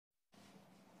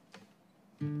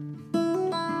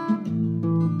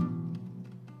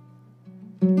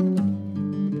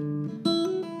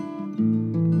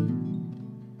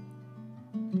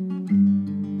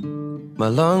My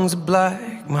lungs are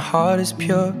black, my heart is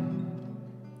pure.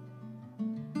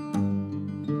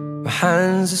 My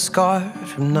hands are scarred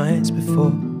from nights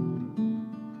before.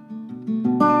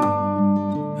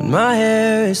 And my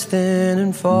hair is thin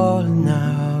and falling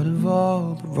out of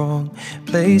all the wrong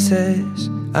places.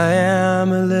 I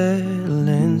am a little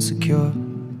insecure.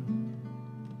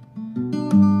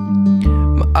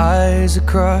 My eyes are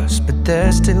crossed, but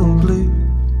they're still blue.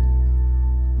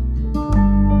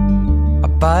 I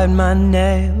bite my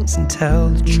nails and tell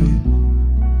the truth.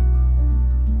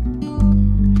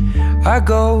 I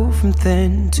go from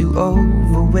thin to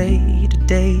overweight.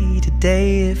 Day to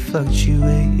day it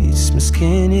fluctuates. My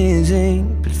skin is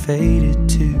ink but faded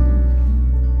too.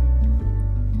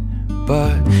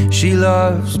 But she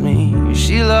loves me,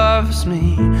 she loves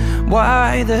me.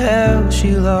 Why the hell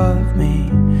she love me?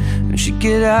 And she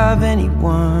could have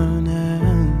anyone else.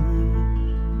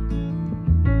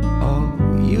 Oh,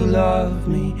 you love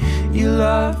me, you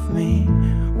love me.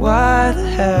 Why the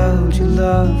hell would you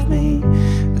love me?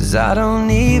 'Cause I don't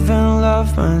even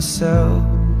love myself.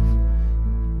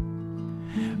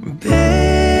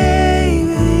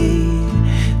 Baby,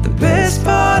 the best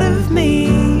part of me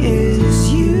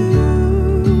is you.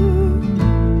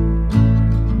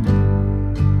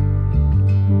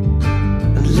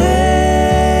 And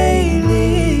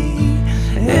lately,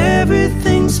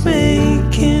 everything's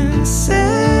making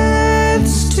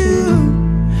sense too.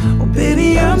 Oh baby,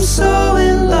 I'm so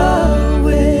in love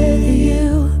with you.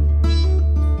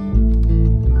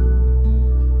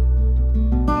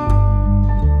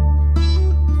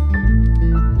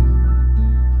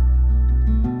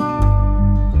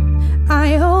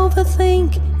 I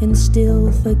overthink and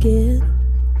still forget.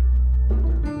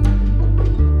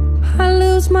 I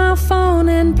lose my phone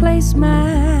and place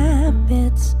my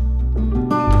bets.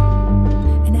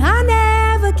 And I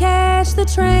never catch the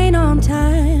train on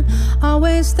time,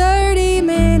 always 30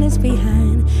 minutes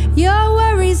behind. Your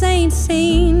worries ain't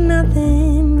seen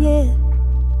nothing yet.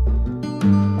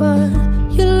 But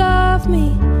you love me,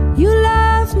 you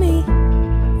love me.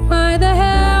 Why the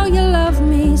hell you love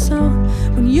me so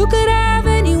when you could have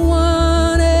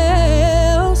anyone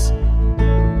else?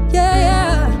 Yeah,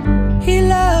 yeah. He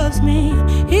loves me,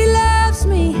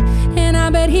 and I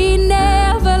bet he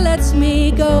never lets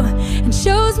me go, and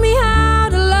shows me how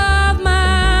to love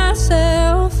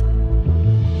myself.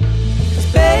 'Cause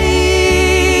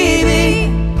baby,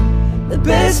 the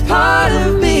best part of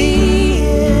me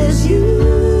is you.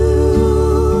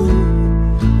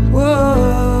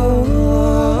 Whoa,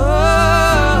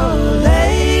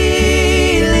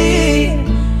 lately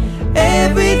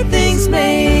everything's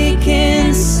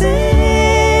making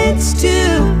sense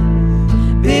too.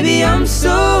 Baby, I'm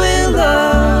so in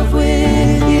love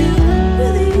with you.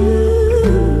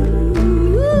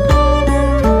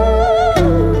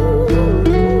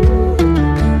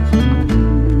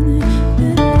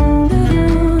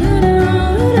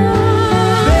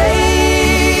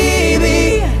 Baby,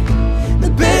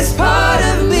 the best part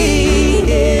of me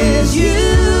is you.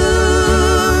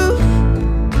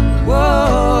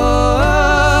 Whoa,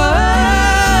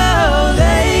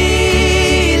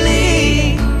 lately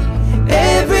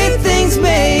everything's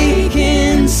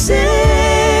making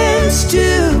sense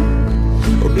too.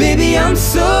 Oh baby, I'm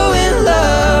so in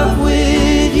love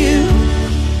with you.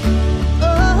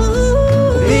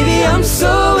 Oh baby, I'm so